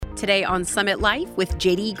Today on Summit Life with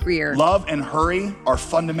J.D. Greear. Love and hurry are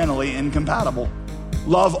fundamentally incompatible.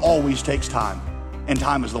 Love always takes time, and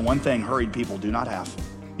time is the one thing hurried people do not have.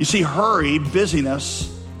 You see, hurried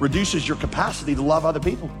busyness reduces your capacity to love other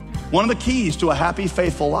people. One of the keys to a happy,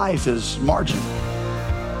 faithful life is margin.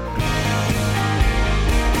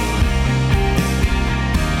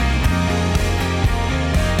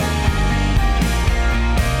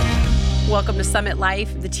 Welcome to Summit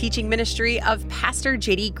Life, the teaching ministry of Pastor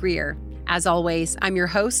J.D. Greear. As always, I'm your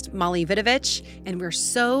host, Molly Vidovich, and we're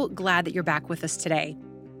so glad that you're back with us today.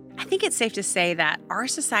 I think it's safe to say that our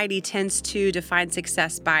society tends to define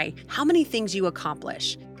success by how many things you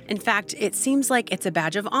accomplish. In fact, it seems like it's a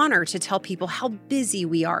badge of honor to tell people how busy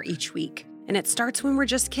we are each week. And it starts when we're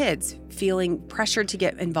just kids, feeling pressured to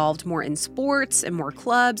get involved more in sports and more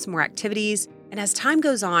clubs, more activities. And as time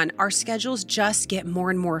goes on, our schedules just get more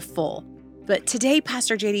and more full. But today,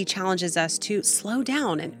 Pastor JD challenges us to slow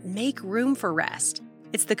down and make room for rest.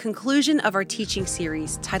 It's the conclusion of our teaching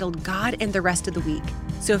series titled God and the Rest of the Week.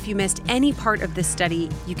 So if you missed any part of this study,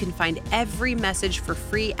 you can find every message for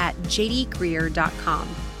free at jdgreear.com.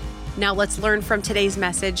 Now let's learn from today's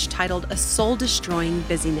message titled A Soul-Destroying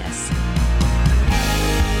Busyness.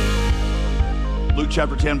 Luke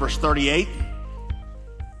chapter 10, verse 38.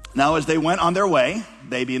 Now as they went on their way,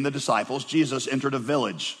 they being the disciples, Jesus entered a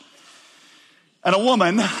village. And a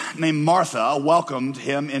woman named Martha welcomed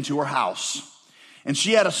him into her house. And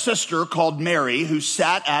she had a sister called Mary who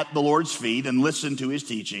sat at the Lord's feet and listened to his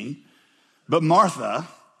teaching. But Martha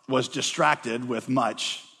was distracted with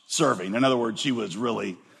much serving. In other words, she was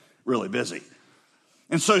really busy.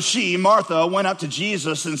 And so Martha, went up to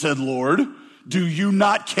Jesus and said, "Lord, do you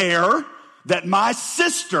not care that my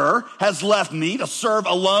sister has left me to serve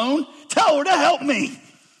alone? Tell her to help me."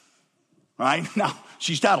 Right? Now,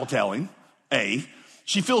 she's tattletelling, A.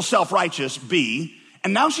 She feels self-righteous, B.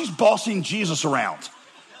 And now she's bossing Jesus around,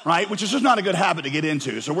 right? Which is just not a good habit to get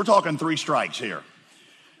into. So we're talking 3 strikes here.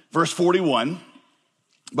 Verse 41,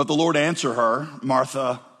 but the Lord answered her,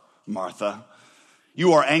 "Martha, Martha,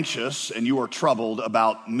 you are anxious and you are troubled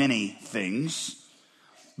about many things.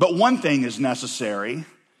 But one thing is necessary.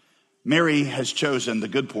 Mary has chosen the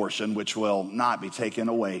good portion, which will not be taken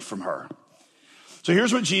away from her." So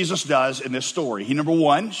here's what Jesus does in this story. He, number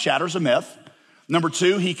 1, shatters a myth. Number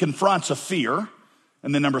 2, he confronts a fear.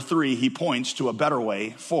 And then number 3, he points to a better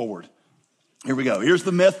way forward. Here we go. Here's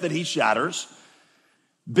the myth that he shatters.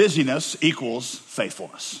 Busyness equals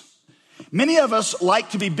faithfulness. Many of us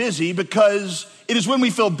like to be busy because it is when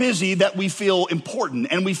we feel busy that we feel important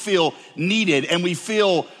and we feel needed and we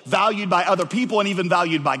feel valued by other people and even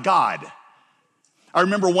valued by God. I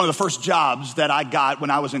remember one of the first jobs that I got when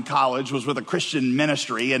I was in college was with a Christian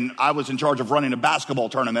ministry, and I was in charge of running a basketball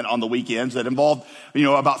tournament on the weekends that involved,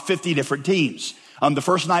 about 50 different teams. The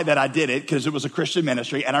first night that I did it, because it was a Christian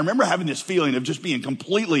ministry, and I remember having this feeling of just being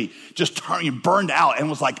completely burned out, and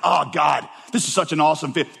was like, oh God, this is such an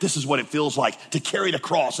awesome fit. This is what it feels like to carry the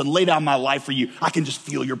cross and lay down my life for you. I can just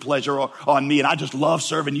feel your pleasure on me, and I just love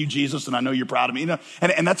serving you, Jesus, and I know you're proud of me.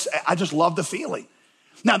 And I just love the feeling.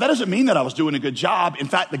 Now, that doesn't mean that I was doing a good job. In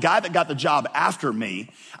fact, the guy that got the job after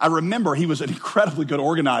me, I remember he was an incredibly good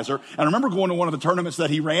organizer. And I remember going to one of the tournaments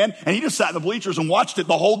that he ran, and he just sat in the bleachers and watched it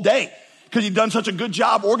the whole day because he'd done such a good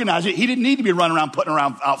job organizing it. He didn't need to be running around putting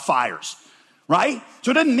out fires, right?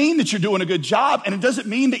 So it doesn't mean that you're doing a good job, and it doesn't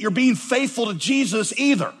mean that you're being faithful to Jesus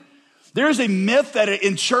either. There is a myth that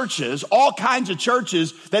in churches, all kinds of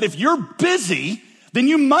churches, that if you're busy, then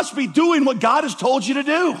you must be doing what God has told you to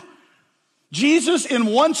do. Jesus, in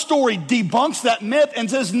one story, debunks that myth and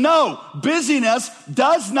says, no, busyness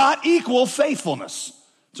does not equal faithfulness.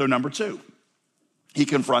 So number 2, he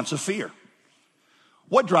confronts a fear.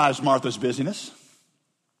 What drives Martha's busyness?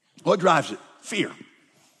 What drives it? Fear.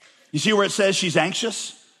 You see where it says she's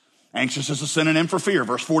anxious? Anxious is a synonym for fear.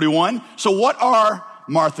 Verse 41. So what are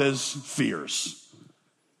Martha's fears?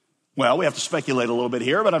 Well, we have to speculate a little bit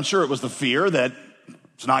here, but I'm sure it was the fear that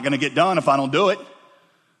it's not going to get done if I don't do it.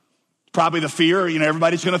 Probably the fear,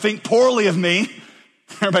 everybody's going to think poorly of me.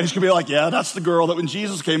 Everybody's going to be like, yeah, that's the girl that when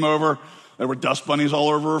Jesus came over, there were dust bunnies all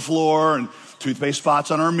over her floor and toothpaste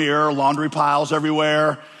spots on her mirror, laundry piles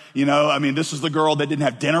everywhere. This is the girl that didn't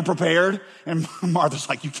have dinner prepared. And Martha's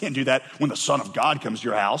like, you can't do that when the Son of God comes to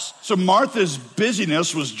your house. So Martha's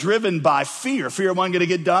busyness was driven by fear. Fear of wasn't going to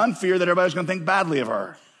get done, fear that everybody's going to think badly of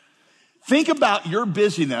her. Think about your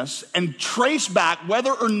busyness and trace back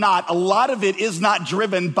whether or not a lot of it is not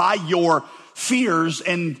driven by your fears,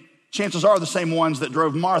 and chances are the same ones that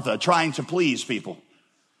drove Martha, trying to please people.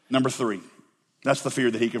 Number 3, that's the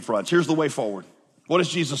fear that he confronts. Here's the way forward. What does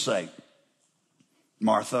Jesus say?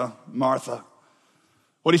 Martha, Martha,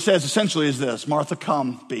 What he says essentially is this: Martha,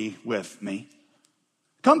 come be with me.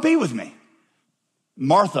 Come be with me.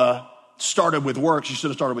 Martha started with work. She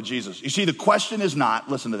should have started with Jesus. You see, the question is not,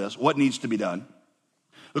 listen to this, what needs to be done?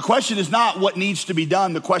 The question is not what needs to be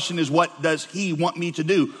done. The question is, what does he want me to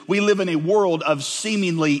do? We live in a world of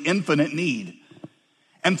seemingly infinite need.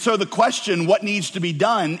 And so the question, what needs to be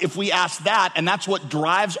done, if we ask that, and that's what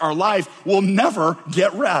drives our life, we'll never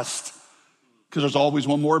get rest. Because there's always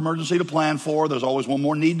one more emergency to plan for. There's always one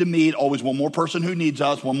more need to meet, always one more person who needs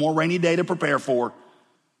us, one more rainy day to prepare for.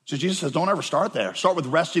 So Jesus says, don't ever start there. Start with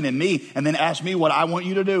resting in me and then ask me what I want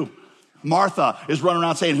you to do. Martha is running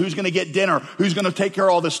around saying, who's going to get dinner? Who's going to take care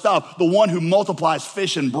of all this stuff? The one who multiplies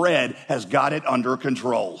fish and bread has got it under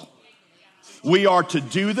control. We are to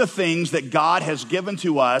do the things that God has given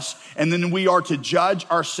to us, and then we are to judge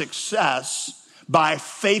our success by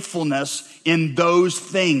faithfulness in those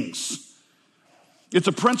things. It's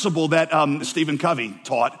a principle that Stephen Covey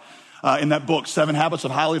taught in that book, 7 Habits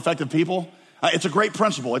of Highly Effective People. It's a great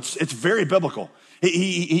principle. It's very biblical.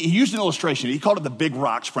 He used an illustration. He called it the big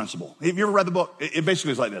rocks principle. Have you ever read the book? It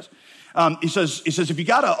basically is like this. He says, if you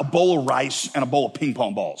got a bowl of rice and a bowl of ping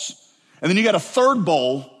pong balls, and then you got a third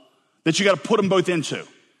bowl that you got to put them both into.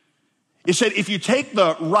 He said, if you take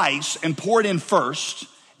the rice and pour it in first,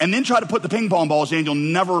 and then try to put the ping pong balls in, you'll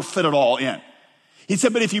never fit it all in. He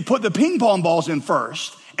said, but if you put the ping pong balls in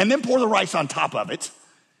first, and then pour the rice on top of it,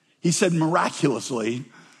 he said, miraculously,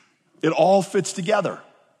 it all fits together.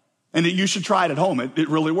 And you should try it at home. It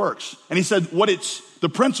really works. And he said, the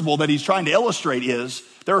principle that he's trying to illustrate is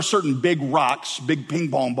there are certain big rocks, big ping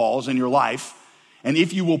pong balls in your life. And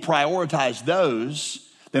if you will prioritize those,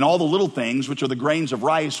 then all the little things, which are the grains of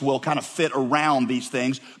rice, will kind of fit around these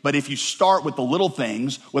things. But if you start with the little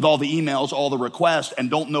things, with all the emails, all the requests, and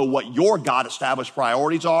don't know what your God-established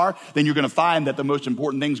priorities are, then you're going to find that the most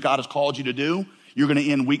important things God has called you to do, you're going to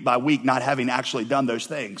end week by week not having actually done those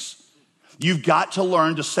things. You've got to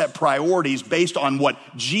learn to set priorities based on what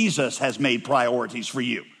Jesus has made priorities for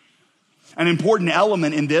you. An important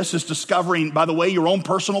element in this is discovering, by the way, your own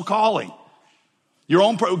personal calling.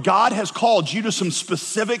 God has called you to some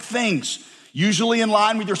specific things, usually in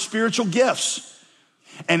line with your spiritual gifts.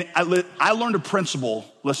 And I learned a principle,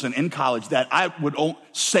 listen, in college that I would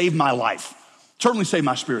save my life, certainly save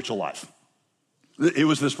my spiritual life. It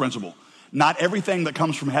was this principle: not everything that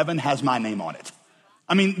comes from heaven has my name on it.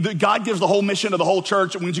 I mean, God gives the whole mission to the whole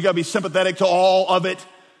church. It means you got to be sympathetic to all of it.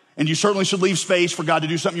 And you certainly should leave space for God to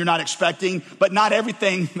do something you're not expecting. But not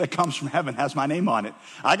everything that comes from heaven has my name on it.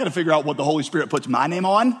 I got to figure out what the Holy Spirit puts my name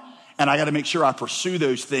on. And I got to make sure I pursue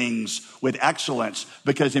those things with excellence,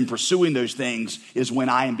 because in pursuing those things is when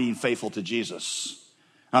I am being faithful to Jesus.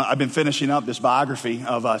 I've been finishing up this biography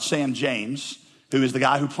of Sam James, who is the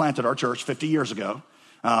guy who planted our church 50 years ago.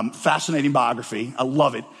 Fascinating biography. I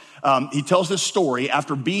love it. He tells this story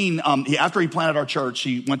after he planted our church,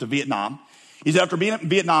 he went to Vietnam. He said after being in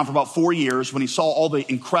Vietnam for about 4 years, when he saw all the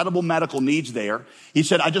incredible medical needs there, he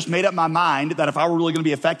said, I just made up my mind that if I were really going to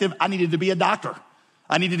be effective, I needed to be a doctor.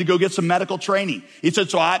 I needed to go get some medical training. He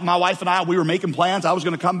said, so my wife and I, we were making plans. I was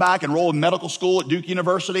going to come back, enroll in medical school at Duke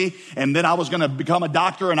University, and then I was going to become a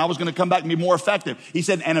doctor, and I was going to come back and be more effective. He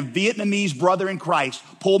said, and a Vietnamese brother in Christ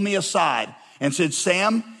pulled me aside and said,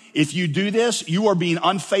 Sam, if you do this, you are being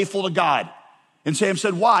unfaithful to God. And Sam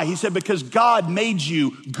said, why? He said, because God made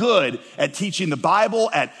you good at teaching the Bible,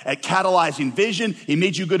 at catalyzing vision. He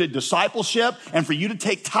made you good at discipleship. And for you to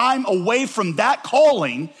take time away from that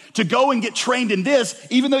calling to go and get trained in this,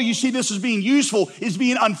 even though you see this as being useful, is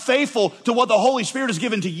being unfaithful to what the Holy Spirit has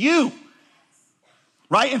given to you.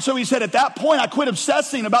 Right? And so he said, at that point, I quit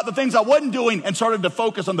obsessing about the things I wasn't doing and started to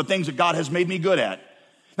focus on the things that God has made me good at.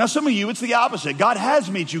 Now, some of you, it's the opposite. God has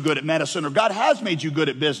made you good at medicine, or God has made you good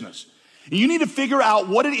at business. And you need to figure out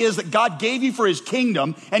what it is that God gave you for his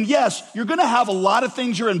kingdom. And yes, you're going to have a lot of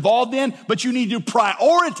things you're involved in, but you need to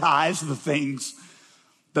prioritize the things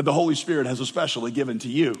that the Holy Spirit has especially given to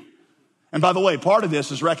you. And by the way, part of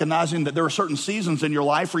this is recognizing that there are certain seasons in your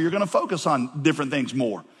life where you're going to focus on different things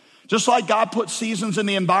more. Just like God put seasons in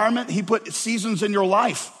the environment, he put seasons in your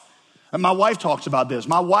life. And my wife talks about this.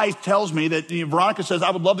 My wife tells me that Veronica says,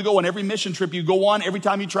 I would love to go on every mission trip you go on. Every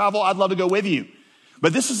time you travel, I'd love to go with you.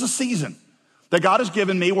 But this is a season that God has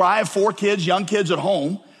given me where I have 4 kids, young kids at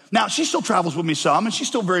home. Now, she still travels with me some, and she's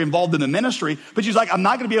still very involved in the ministry, but she's like, I'm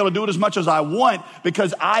not going to be able to do it as much as I want,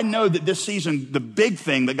 because I know that this season, the big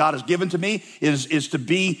thing that God has given to me is to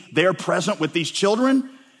be there present with these children.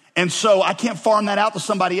 And so I can't farm that out to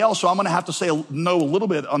somebody else, so I'm going to have to say no a little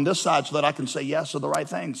bit on this side so that I can say yes to the right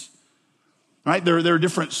things. Right? There are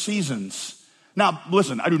different seasons. Now,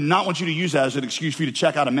 listen, I do not want you to use that as an excuse for you to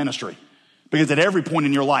check out a ministry. Because at every point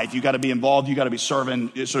in your life, you got to be involved, you got to be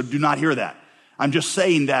serving. So do not hear that. I'm just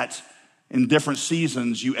saying that in different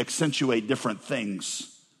seasons, you accentuate different things.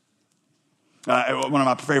 One of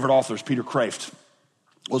my favorite authors, Peter Kraft,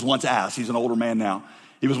 was once asked, he's an older man now,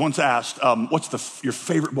 he was once asked, what's your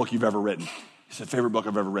favorite book you've ever written? He said, favorite book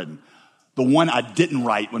I've ever written. The one I didn't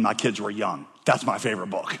write when my kids were young. That's my favorite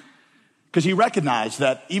book. Because he recognized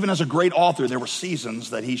that even as a great author, there were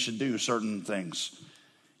seasons that he should do certain things.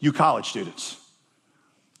 You college students,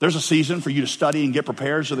 there's a season for you to study and get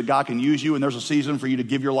prepared so that God can use you, and there's a season for you to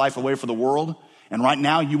give your life away for the world. And right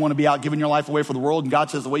now, you want to be out giving your life away for the world, and God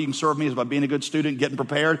says the way you can serve me is by being a good student, getting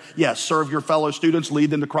prepared. Yes, serve your fellow students, lead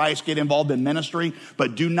them to Christ, get involved in ministry,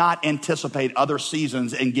 but do not anticipate other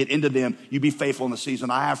seasons and get into them. You be faithful in the season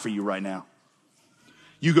I have for you right now.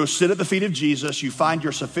 You go sit at the feet of Jesus, you find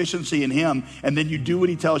your sufficiency in him, and then you do what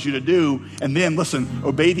he tells you to do, and then, listen,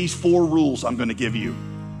 obey these 4 rules I'm going to give you.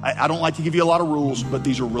 I don't like to give you a lot of rules, but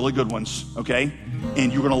these are really good ones, okay?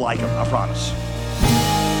 And you're going to like them, I promise.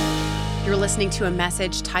 You're listening to a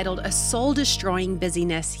message titled A Soul-Destroying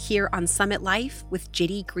Busyness here on Summit Life with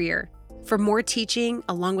J.D. Greear. For more teaching,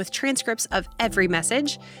 along with transcripts of every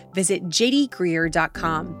message, visit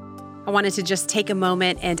jdgreear.com. I wanted to just take a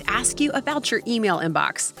moment and ask you about your email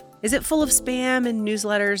inbox. Is it full of spam and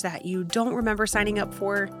newsletters that you don't remember signing up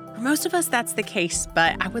for? For most of us, that's the case,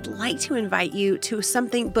 but I would like to invite you to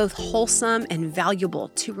something both wholesome and valuable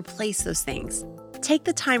to replace those things. Take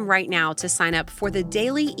the time right now to sign up for the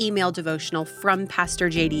daily email devotional from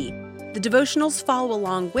Pastor JD. The devotionals follow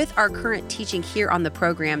along with our current teaching here on the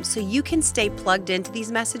program, so you can stay plugged into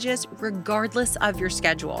these messages regardless of your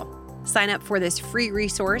schedule. Sign up for this free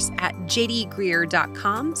resource at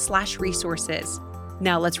jdgreear.com/resources.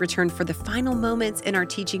 Now let's return for the final moments in our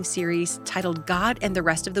teaching series titled God and the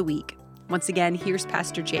Rest of the Week. Once again, here's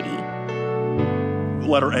Pastor JD.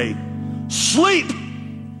 Letter A, sleep.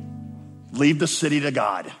 Leave the city to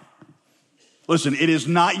God. Listen, it is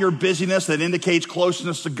not your busyness that indicates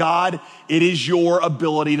closeness to God. It is your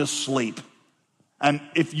ability to sleep. And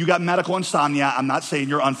if you got medical insomnia, I'm not saying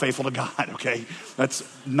you're unfaithful to God, okay?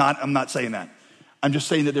 I'm not saying that. I'm just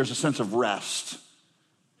saying that there's a sense of rest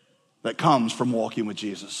that comes from walking with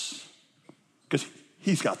Jesus, because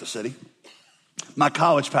he's got the city. My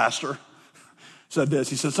college pastor said this.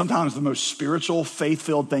 He said, sometimes the most spiritual,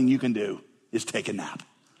 faith-filled thing you can do is take a nap.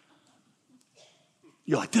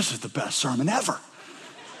 You're like, this is the best sermon ever.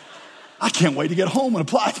 I can't wait to get home and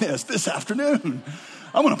apply this afternoon.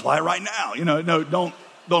 I'm going to apply it right now. No, don't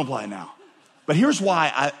apply it now. But here's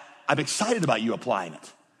why I'm excited about you applying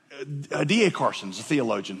it. D.A. Carson's a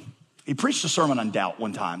theologian. He preached a sermon on doubt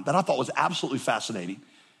one time that I thought was absolutely fascinating,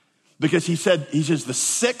 because he says the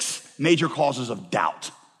 6 major causes of doubt.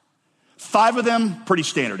 5 of them, pretty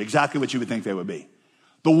standard, exactly what you would think they would be.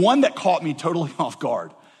 The one that caught me totally off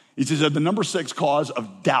guard, he says that the number 6 cause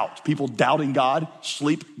of doubt, people doubting God,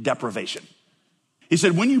 sleep deprivation. He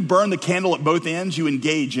said, when you burn the candle at both ends, you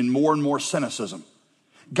engage in more and more cynicism.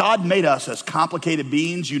 God made us as complicated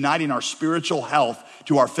beings, uniting our spiritual health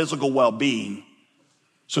to our physical well-being.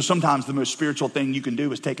 So sometimes the most spiritual thing you can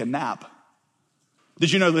do is take a nap.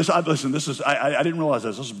 Did you know this? I didn't realize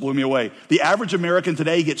this. This blew me away. The average American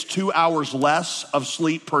today gets 2 hours less of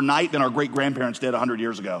sleep per night than our great-grandparents did 100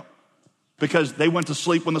 years ago, because they went to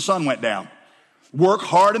sleep when the sun went down. Work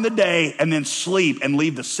hard in the day and then sleep and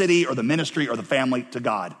leave the city or the ministry or the family to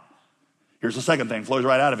God. Here's the second thing, flows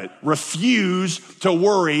right out of it. Refuse to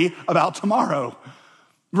worry about tomorrow.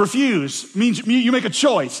 Refuse means you make a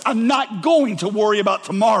choice. I'm not going to worry about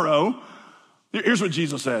tomorrow. Here's what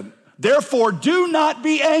Jesus said. Therefore, do not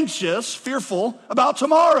be anxious, fearful about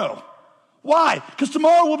tomorrow. Why? Because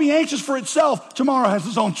tomorrow will be anxious for itself. Tomorrow has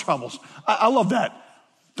its own troubles. I love that.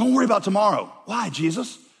 Don't worry about tomorrow. Why,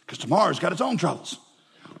 Jesus? Because tomorrow's got its own troubles.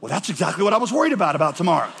 Well, that's exactly what I was worried about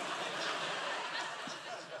tomorrow.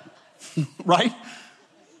 Right?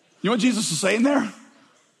 You know what Jesus is saying there?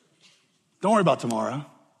 Don't worry about tomorrow.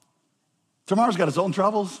 Tomorrow's got its own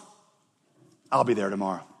troubles. I'll be there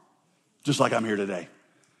tomorrow, just like I'm here today.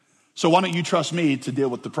 So why don't you trust me to deal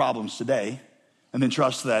with the problems today, and then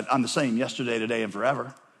trust that I'm the same yesterday, today, and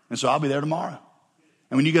forever. And so I'll be there tomorrow.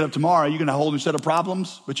 And when you get up tomorrow, you're going to have a whole new set of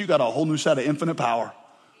problems, but you got a whole new set of infinite power.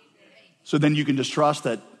 So then you can just trust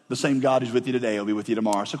that the same God who's with you today will be with you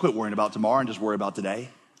tomorrow. So quit worrying about tomorrow and just worry about today.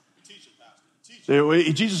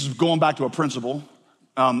 Jesus is going back to a principle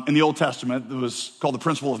in the Old Testament that was called the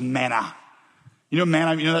principle of manna. You know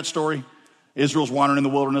manna? You know that story? Israel's wandering in the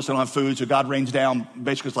wilderness. They don't have food, so God rains down,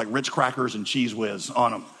 basically it's like Ritz crackers and Cheez Whiz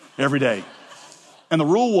on them every day. And the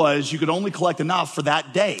rule was you could only collect enough for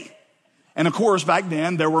that day. And of course, back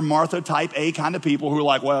then, there were Martha type A kind of people who were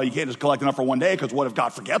like, well, you can't just collect enough for one day because what if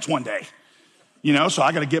God forgets one day? You know, so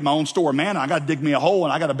I got to get my own store of manna. I got to dig me a hole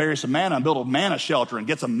and I got to bury some manna and build a manna shelter and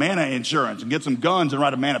get some manna insurance and get some guns and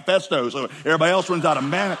write a manifesto. So everybody else runs out of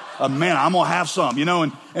manna, I'm going to have some, you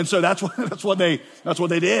know, and so that's what they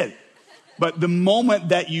did. But the moment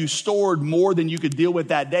that you stored more than you could deal with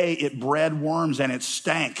that day, it bred worms and it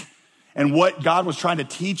stank. And what God was trying to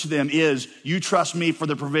teach them is, you trust me for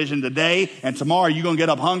the provision today, and tomorrow you're going to get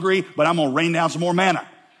up hungry, but I'm going to rain down some more manna.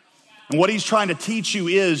 And what he's trying to teach you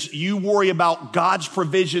is, you worry about God's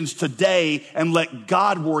provisions today and let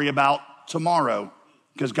God worry about tomorrow,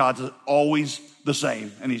 because God's always the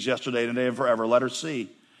same, and he's yesterday, today, and forever. Letter C,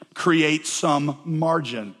 create some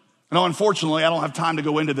margin. Now, unfortunately, I don't have time to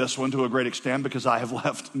go into this one to a great extent because I have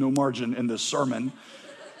left no margin in this sermon.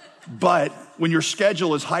 But when your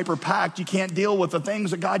schedule is hyper-packed, you can't deal with the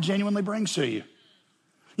things that God genuinely brings to you.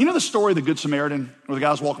 You know the story of the Good Samaritan, where the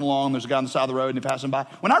guy's walking along, there's a guy on the side of the road, and he passes him by?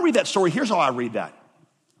 When I read that story, here's how I read that.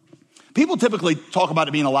 People typically talk about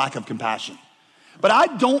it being a lack of compassion. But I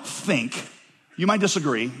don't think, you might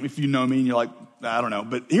disagree if you know me and you're like, I don't know,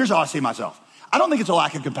 but here's how I see myself. I don't think it's a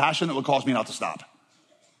lack of compassion that would cause me not to stop.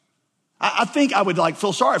 I think I would like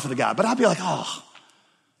feel sorry for the guy, but I'd be like, oh,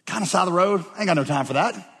 kind of side of the road, I ain't got no time for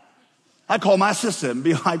that. I'd call my assistant and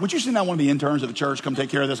be like, would you send out one of the interns at the church, come take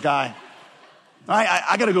care of this guy?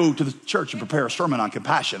 I got to go to the church and prepare a sermon on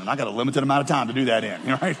compassion, and I got a limited amount of time to do that in,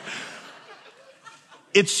 right?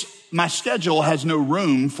 My schedule has no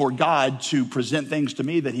room for God to present things to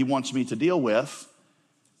me that he wants me to deal with,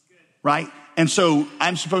 right? And so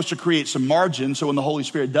I'm supposed to create some margin, so when the Holy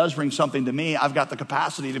Spirit does bring something to me, I've got the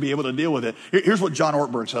capacity to be able to deal with it. Here's what John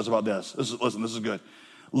Ortberg says about this. Listen, this is good.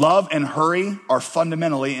 Love and hurry are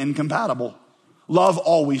fundamentally incompatible. Love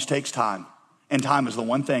always takes time, and time is the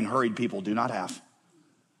one thing hurried people do not have.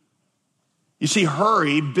 You see,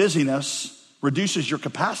 busyness reduces your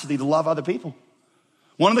capacity to love other people.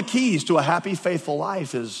 One of the keys to a happy, faithful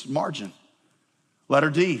life is margin. Letter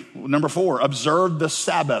D, number 4, observe the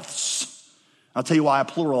Sabbaths. I'll tell you why I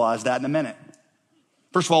pluralize that in a minute.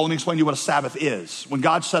 First of all, let me explain to you what a Sabbath is. When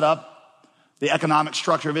God set up the economic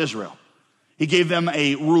structure of Israel, he gave them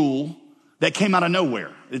a rule that came out of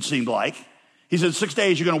nowhere, it seemed like. He said, 6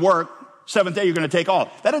 days you're going to work, 7th day you're going to take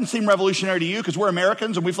off. That doesn't seem revolutionary to you because we're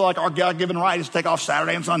Americans and we feel like our God-given right is to take off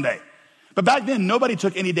Saturday and Sunday. But back then, nobody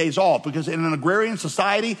took any days off because in an agrarian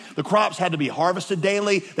society, the crops had to be harvested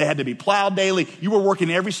daily. They had to be plowed daily. You were working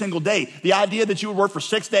every single day. The idea that you would work for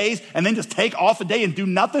 6 days and then just take off a day and do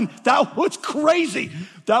nothing, that was crazy.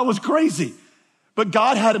 That was crazy. But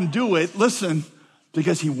God had him do it, listen,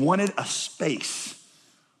 because he wanted a space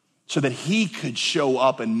so that he could show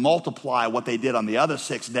up and multiply what they did on the other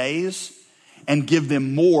 6 days and give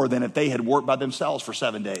them more than if they had worked by themselves for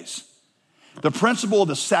 7 days. The principle of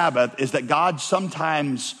the Sabbath is that God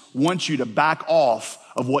sometimes wants you to back off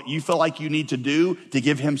of what you feel like you need to do to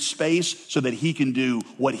give him space so that he can do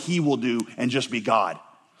what he will do and just be God.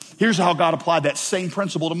 Here's how God applied that same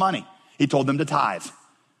principle to money. He told them to tithe.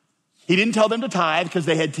 He didn't tell them to tithe because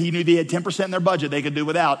he knew they had 10% in their budget they could do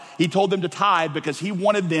without. He told them to tithe because he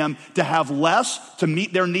wanted them to have less to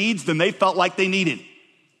meet their needs than they felt like they needed,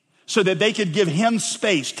 so that they could give him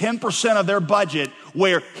space, 10% of their budget,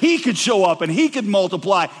 where he could show up and he could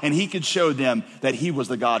multiply and he could show them that he was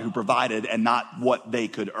the God who provided and not what they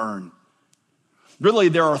could earn. Really,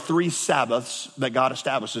 there are 3 Sabbaths that God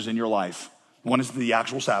establishes in your life. One is the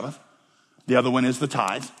actual Sabbath. The other one is the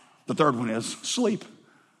tithe. The third one is sleep.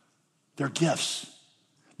 They're gifts.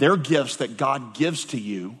 They're gifts that God gives to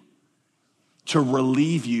you to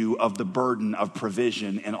relieve you of the burden of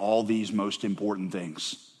provision in all these most important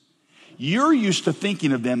things. You're used to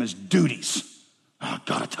thinking of them as duties. Oh, I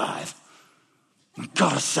gotta tithe. I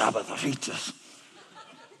gotta Sabbath. I hate this.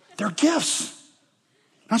 They're gifts.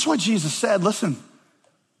 That's why Jesus said, listen,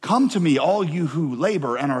 come to me, all you who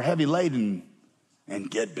labor and are heavy laden,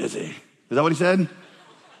 and get busy. Is that what he said?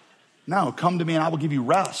 No, come to me and I will give you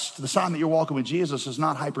rest. The sign that you're walking with Jesus is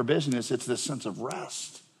not hyper-busyness, it's this sense of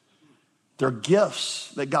rest. They're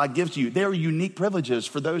gifts that God gives to you. They're unique privileges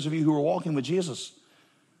for those of you who are walking with Jesus.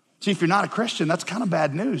 See, if you're not a Christian, that's kind of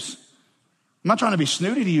bad news. I'm not trying to be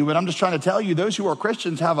snooty to you, but I'm just trying to tell you, those who are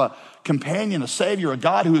Christians have a companion, a Savior, a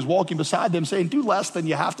God who is walking beside them saying, do less than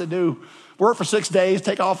you have to do. Work for 6 days,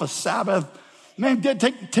 take off a Sabbath. Man, take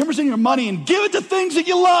 10% of your money and give it to things that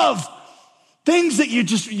you love. Things that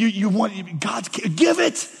you want, God, give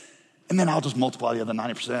it. And then I'll just multiply the other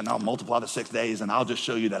 90% and I'll multiply the 6 days and I'll just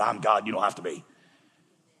show you that I'm God. You don't have to be.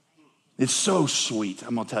 It's so sweet,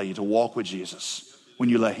 I'm going to tell you, to walk with Jesus when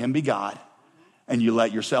you let him be God and you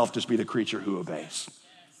let yourself just be the creature who obeys.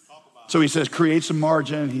 So he says, create some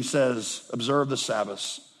margin. He says, observe the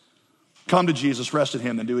Sabbath. Come to Jesus, rest in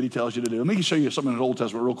him, and do what he tells you to do. Let me show you something in the Old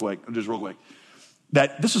Testament real quick.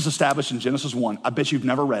 That this is established in Genesis 1. I bet you've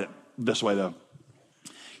never read it this way, though.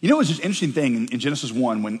 You know, it's just an interesting thing in Genesis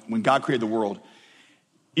 1 when God created the world.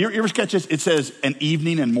 You ever catch this? It says an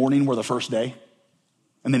evening and morning were the first day.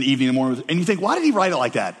 And then evening and morning. And you think, why did he write it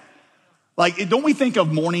like that? Like, don't we think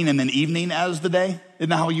of morning and then evening as the day? Isn't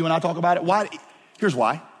that how you and I talk about it? Why? Here's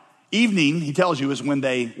why. Evening, he tells you, is when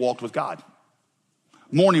they walked with God.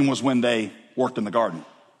 Morning was when they worked in the garden.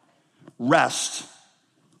 Rest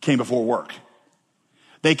came before work.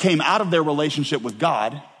 They came out of their relationship with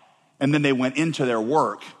God, and then they went into their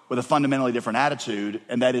work with a fundamentally different attitude,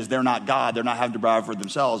 and that is they're not God. They're not having to provide for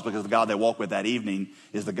themselves because the God they walk with that evening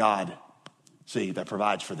is the God, that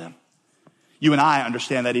provides for them. You and I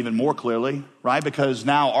understand that even more clearly, right? Because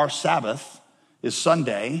now our Sabbath is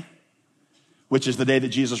Sunday, which is the day that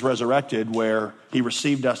Jesus resurrected, where he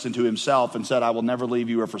received us into himself and said, I will never leave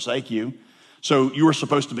you or forsake you. So you were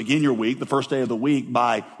supposed to begin your week, the first day of the week,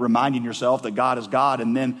 by reminding yourself that God is God,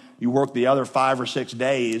 and then you work the other 5 or 6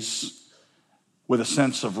 days with a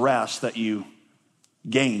sense of rest that you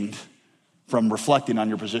gained from reflecting on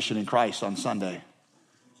your position in Christ on Sunday.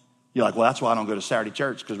 You're like, well, that's why I don't go to Saturday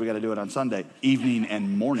church, because we got to do it on Sunday. Evening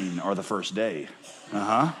and morning are the first day.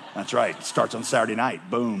 That's right. It starts on Saturday night.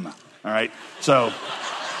 Boom. All right. So,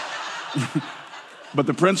 but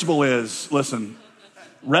the principle is, listen,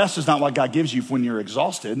 rest is not what God gives you when you're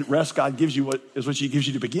exhausted. Rest God gives you what he gives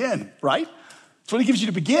you to begin, right? That's what he gives you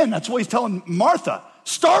to begin. That's what he's telling Martha.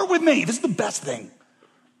 Start with me. This is the best thing.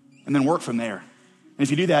 And then work from there. And if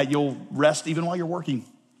you do that, you'll rest even while you're working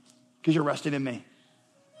because you're resting in me.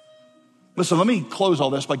 Listen, let me close all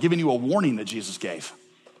this by giving you a warning that Jesus gave.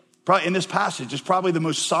 Probably in this passage, it's probably the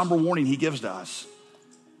most somber warning he gives to us.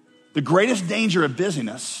 The greatest danger of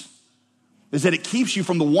busyness is that it keeps you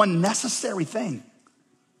from the one necessary thing.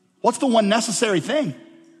 What's the one necessary thing?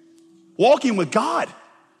 Walking with God,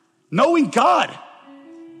 knowing God.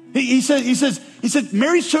 He said,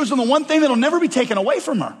 Mary's chosen the one thing that'll never be taken away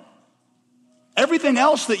from her. Everything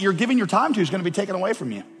else that you're giving your time to is going to be taken away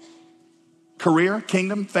from you. Career,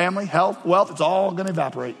 kingdom, family, health, wealth, it's all going to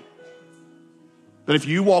evaporate. But if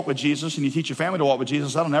you walk with Jesus and you teach your family to walk with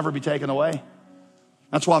Jesus, that'll never be taken away.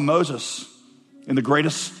 That's why Moses, in the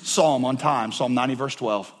greatest psalm on time, Psalm 90, verse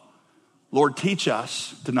 12, Lord, teach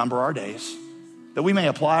us to number our days, that we may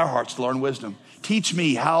apply our hearts to learn wisdom. Teach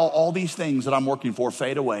me how all these things that I'm working for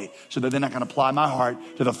fade away, so that then I can apply my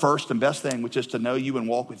heart to the first and best thing, which is to know you and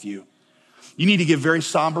walk with you. You need to give very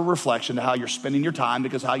somber reflection to how you're spending your time,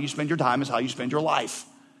 because how you spend your time is how you spend your life.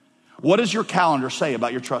 What does your calendar say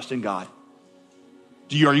about your trust in God?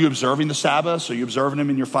 Are you observing the Sabbaths? Are you observing them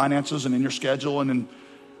in your finances and in your schedule? And then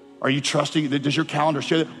are you trusting? Does your calendar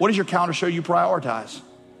show that? What does your calendar show you prioritize?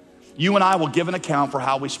 You and I will give an account for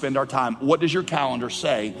how we spend our time. What does your calendar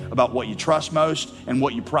say about what you trust most and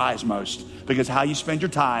what you prize most? Because how you spend your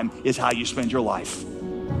time is how you spend your life.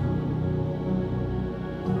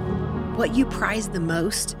 What you prize the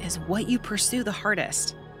most is what you pursue the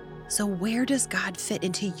hardest. So where does God fit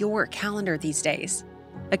into your calendar these days?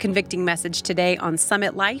 A convicting message today on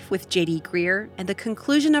Summit Life with J.D. Greear and the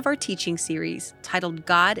conclusion of our teaching series titled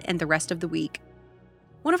God and the Rest of the Week.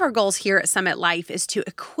 One of our goals here at Summit Life is to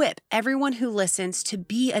equip everyone who listens to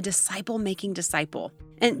be a disciple-making disciple.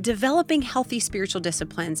 And developing healthy spiritual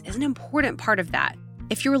disciplines is an important part of that.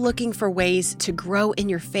 If you're looking for ways to grow in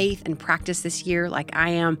your faith and practice this year like I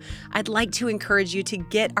am, I'd like to encourage you to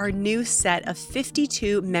get our new set of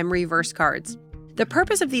 52 memory verse cards. The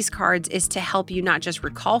purpose of these cards is to help you not just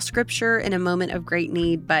recall scripture in a moment of great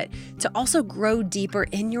need, but to also grow deeper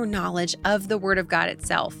in your knowledge of the Word of God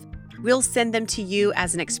itself. We'll send them to you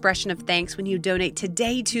as an expression of thanks when you donate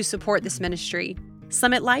today to support this ministry.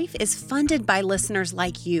 Summit Life is funded by listeners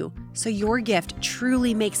like you, so your gift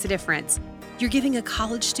truly makes a difference. You're giving a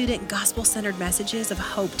college student gospel-centered messages of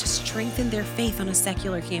hope to strengthen their faith on a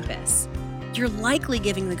secular campus. You're likely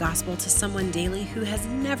giving the gospel to someone daily who has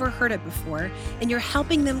never heard it before, and you're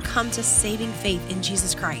helping them come to saving faith in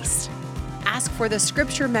Jesus Christ. Ask for the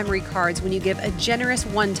scripture memory cards when you give a generous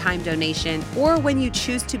one-time donation or when you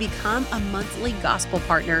choose to become a monthly gospel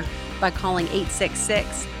partner by calling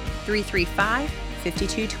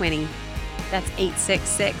 866-335-5220. That's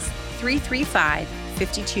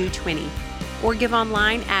 866-335-5220. Or give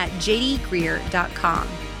online at jdgreear.com.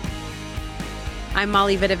 I'm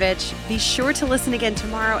Molly Vidovich. Be sure to listen again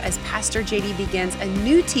tomorrow as Pastor JD begins a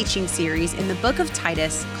new teaching series in the book of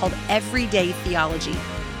Titus called Everyday Theology.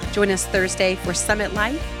 Join us Thursday for Summit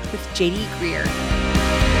Life with JD Greear.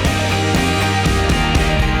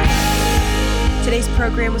 Today's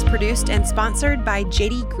program was produced and sponsored by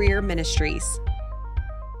J.D. Greear Ministries.